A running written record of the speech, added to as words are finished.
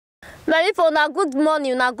My people, na good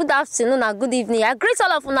morning, na good afternoon, na good evening. I greet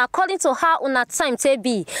all of you according to how una time to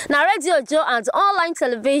be. Na radio Joe and online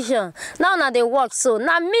television. Now na they work so.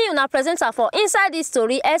 Na me una presenter for Inside This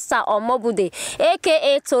Story, Esther Omobude,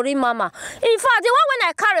 aka Tori Mama. In fact, the one when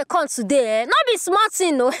I carry con today, not be smart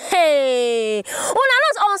thing, no. Hey, una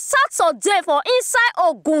not on Saturday for inside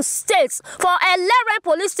Ogun State for Eleren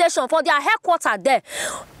police station for their headquarters there.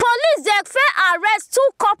 Police they fair arrest two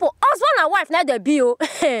couple, husband and wife. Now they be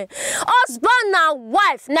husband and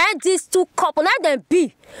wife. Now these two couple. Now they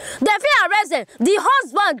be. They fair arrest them. The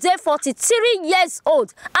husband they 43 years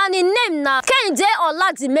old and his name na Kende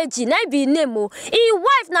Oladimeji. Now be name o. His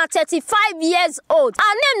wife na 35 years old.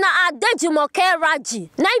 Her name na Adejumoke Raji.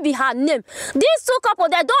 Now be her name. These two couple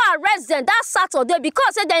they don't arrest them that Saturday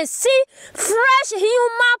because they see fresh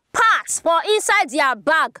human parts for inside their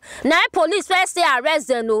bag. Now police first they arrest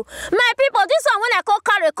them. No. My people, this one when I call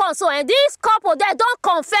carry console and this couple they don't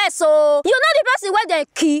confess. So you know the person where they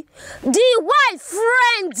key the wife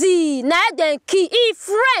friend now they key he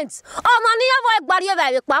friends. Oh man, now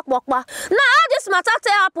how this matter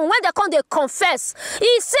happen when they come they confess.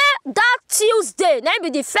 He said that Tuesday, now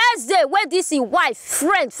be the first day where this his wife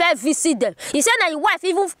friend fair visit them. He said now his wife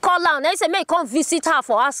even call out. Now he said may come visit her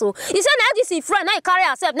for us. So he said now this his friend now he carry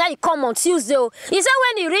herself. Now he come on Tuesday. He said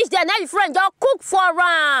when he reach there, now his friend just cook for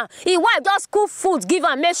her. His wife just cook food, give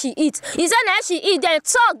her, make she eat. He said now she eat, then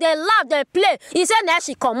talk, then laugh, then play. He said now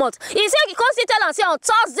she come out. He said he come see tell and say on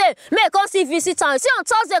Thursday, may come see visit her. He said on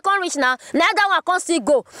Thursday come reach now, now that one come see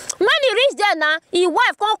go. When he reach there now, his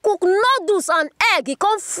wife come cook noodles and egg. He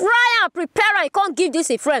come fry and prepare and he come give this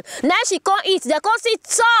a friend. Now she come eat, they come see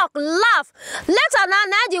talk, laugh. Later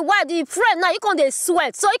now the wife, the friend, now he come they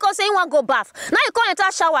sweat. So he come say he want go bath. Now he come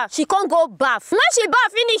enter shower, she come go bath. When she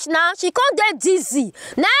bath finish now, she come get dizzy.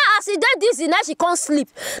 Now as she get dizzy, now she can't sleep.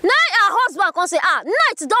 Now her husband can say,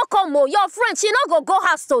 night don't come oh, your friend, she not go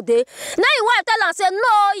house today. Now your wife tell her say,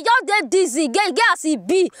 no, you just get dizzy, get as he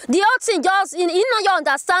be. The whole thing just, you know, you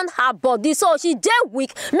understand her body. So she dead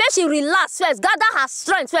weak, make she relax first, gather her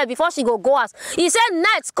strength first before she go house. He said,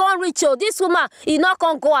 night can't reach you. This woman, he not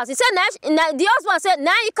can go house. He said, the husband said,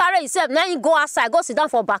 now he carry himself, now he go outside, go sit down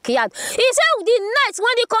for backyard. He said, the night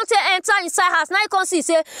when he come to enter inside house, now he can see,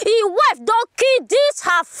 say, his wife don't kill this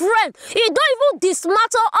her friend. He don't even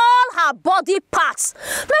dismantle all her body parts.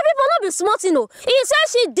 But people not be smart, you know. He said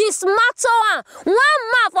she dismantle her. One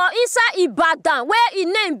man for inside Ibadan, where his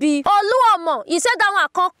name be Oluomo. He said that one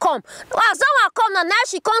can't come. As that one come now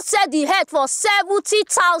she can't sell the head for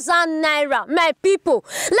 70,000 naira. My people,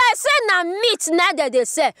 like say na meat now that they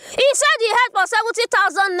say. He said the head for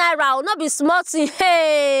 70,000 naira will not be smart.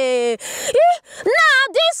 Hey, now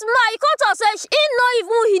this man he can't say he not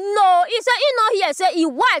even he know. He said he not here. Say his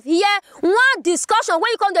wife here one discussion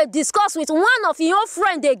where he come to discuss with one of your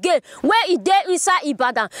friend again where he there inside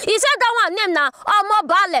Ibadan. He said that one name now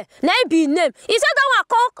Omobale. Now be name. He said that one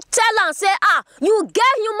come tell and say you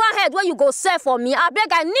get human head where you go sell for me. I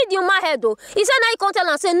beg I need human head though. He said now he come tell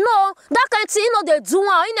and say no that kind of thing you know they do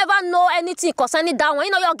one. He never know anything concerning that one.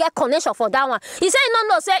 You know you get connection for that one. He said he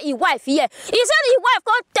no say his wife here. He said his wife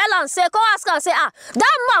come tell and say come ask and say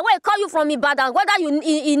that man where call you from Ibadan whether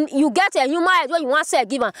you get a human head where you want say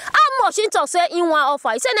give him. How much he talk say in one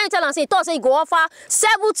offer? He said now he tell and say he thought say he go offer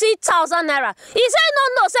 70,000 naira. He said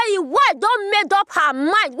no say his wife don't made up her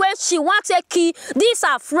mind where she want to key this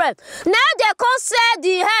her friend. Now they come say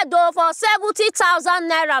the head though for 70,000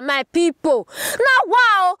 naira, my people. Now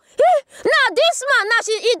wow, now this man now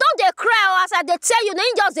he don't they cry as I they tell you, now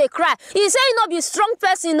he just they cry. He say he not be strong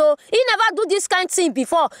person, no. He never do this kind of thing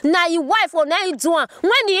before. Now his wife or now he do one.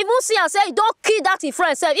 When he even see and say he don't kill that his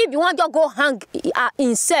friend, say if you want to go hang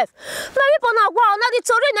himself. My people now wow, now the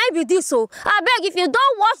story now be this so. I beg if you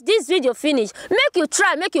don't watch this video finish,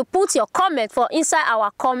 make you put your comment for inside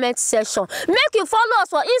our comment section. Make you follow us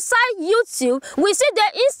for inside YouTube. We see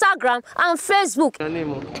the Instagram and Facebook. Your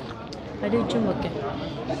name? Adejumoke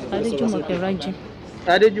Raji.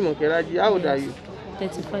 Adejumoke Raji. How old are you?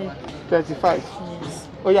 35. 35. Yes.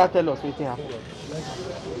 Oh yeah, tell us what happened.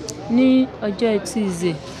 Ní ọjọ́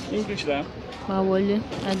Tuesday. English lah. Ma wọlé.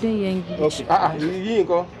 I don't hear English. Okay. You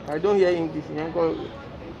nko. I don't hear English.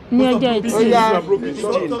 Ní ọjọ́ Tuesday.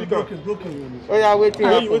 Oh yeah, wait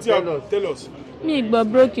here. Tell us. Mi gbọ́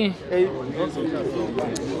broken.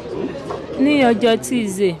 Ní ọjọ́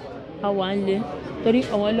Tuesday, a wà nílé. Torí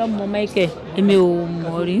àwọn ọlọ́mọ Michael, èmi ò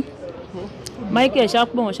mọ̀ rí. Michael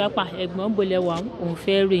ṣápà ẹ̀gbọ́n bolẹ̀ wà òun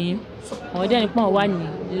fẹ́ rí yín. Àwọn dẹ́ni pọ́n wà ní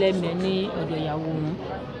lẹ́mẹ̀ẹ́ ní ọ̀dọ̀ ìyàwó wọn.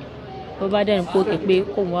 Ó bá dẹ́ni pòkè pé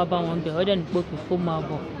kóun wá bá wọn bẹ̀, ó dẹ́ni pòkè kó máa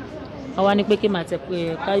bọ̀. Àwa ní pé kí màá tẹ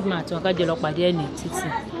pé ká máa tí wọn ká jẹ lọ pàdé ẹ̀ ní títì.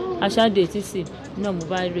 aṣáájú títì náà mo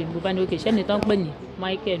bá rí mo bá ní òkè ṣẹ́ni tó ń pè ní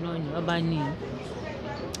Michael náà ni ó bá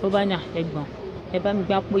ní ẹ̀gbọ́n ẹ bá mi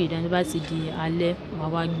gbá pò ìdáná bá ti di alẹ́ wàá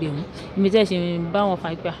wá gbé òun èmi tẹ́ ṣe bá wọn fà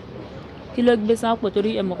gbà kí ló gbé sápò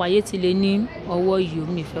torí ẹ̀mọ̀pá ayé ti lè ní ọwọ́ yìí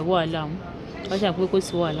omi ìfẹ́ wàhálà òun wọ́n ṣàpé kó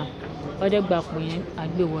sí wàhálà wọ́n dẹ́ gba àpò yẹn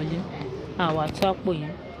àgbé wọlé àwa tó àpò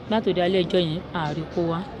yẹn látòdì alẹ́ ẹjọ́ yẹn ààrẹ kó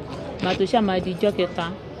wá gbàtò ṣáà máa di ijọ́ kẹta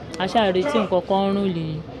aṣáàrẹ tí nǹkan kan ń rùn lè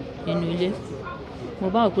nínú ilé mo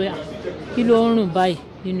bá wò pé kí ló ń rùn báyìí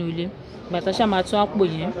nínú ilé gbàtò ṣáà máa tún àpò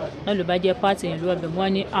yẹn náà ló bá jẹ́ pààtì yẹn lọ́wọ́ bẹ̀ wọ́n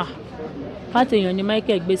ní pààtì yẹn ni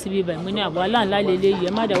Michael gbé síbí báyìí mo ní wàhálà ńlá lélẹ́yìí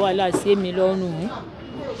ẹ má dá wàhálà sí èmi lọ́rùn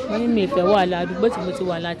mo ní mi ìfẹ́ wàhálà àdúgbò tí mo ti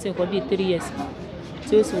wà láti nǹkan bíi 3 years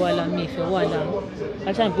tí ó sì wàhálà mi ìfẹ́ wàhálà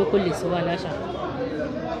aṣáà ní pé kó lè sí wàhálà ṣáà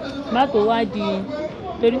má tó wá di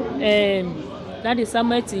torí láti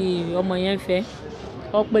Samuel tí ọmọ yẹn fẹ́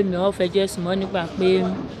ọ pè mí ọ fẹjọ́ ẹ̀sùn mọ́ nípa pé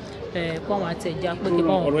kó àwọn àtẹ̀já pé kí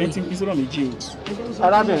báwọn. ọ̀rọ̀ yẹn ti ń pín sọ́nà méjì o.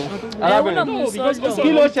 arábìnrin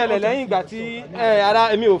kí ló ṣẹlẹ̀ lẹ́yìn ìgbà tí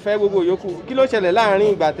èmi ò fẹ́ gbogbo yòókù kí ló ṣẹlẹ̀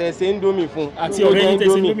láàrin ìgbà tẹ́ ṣe Indomie fún àti ọ̀rẹ́ yín tẹ́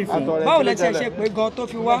ṣe Indomie fún báwo lẹ ti ṣe pé gan tó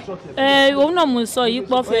fi wá. òun náà mo sọ yìí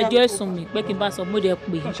pọ́ fẹjọ́ ẹ̀sùn mi pé kí n bá sọ mo dẹ̀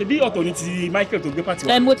pé. ṣebí ọ̀tọ̀ ni ti Michael tó gbé pàtì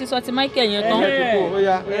wá. mo ti sọ ti Michael yẹn tán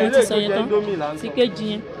mo ti sọ yẹn tán ti kejì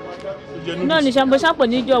yẹn náà ní ṣàpọ̀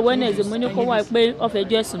níjọ́ Wednesday mo ní kó wá pé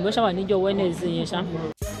ọ̀fẹ́jọ́ ẹ̀sùn bó ṣàwà níjọ́ Wednesday yẹn ṣá.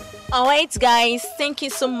 Alright guys, thank you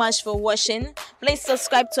so much for watching. Please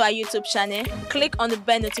subscribe to our YouTube channel, click on the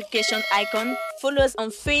bell notification icon, follow us on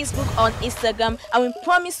Facebook, on Instagram, and we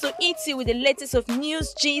promise to hit you with the latest of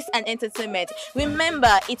news, gist and entertainment.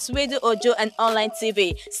 Remember, it's Radio Ojo and online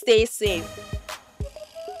TV. Stay safe.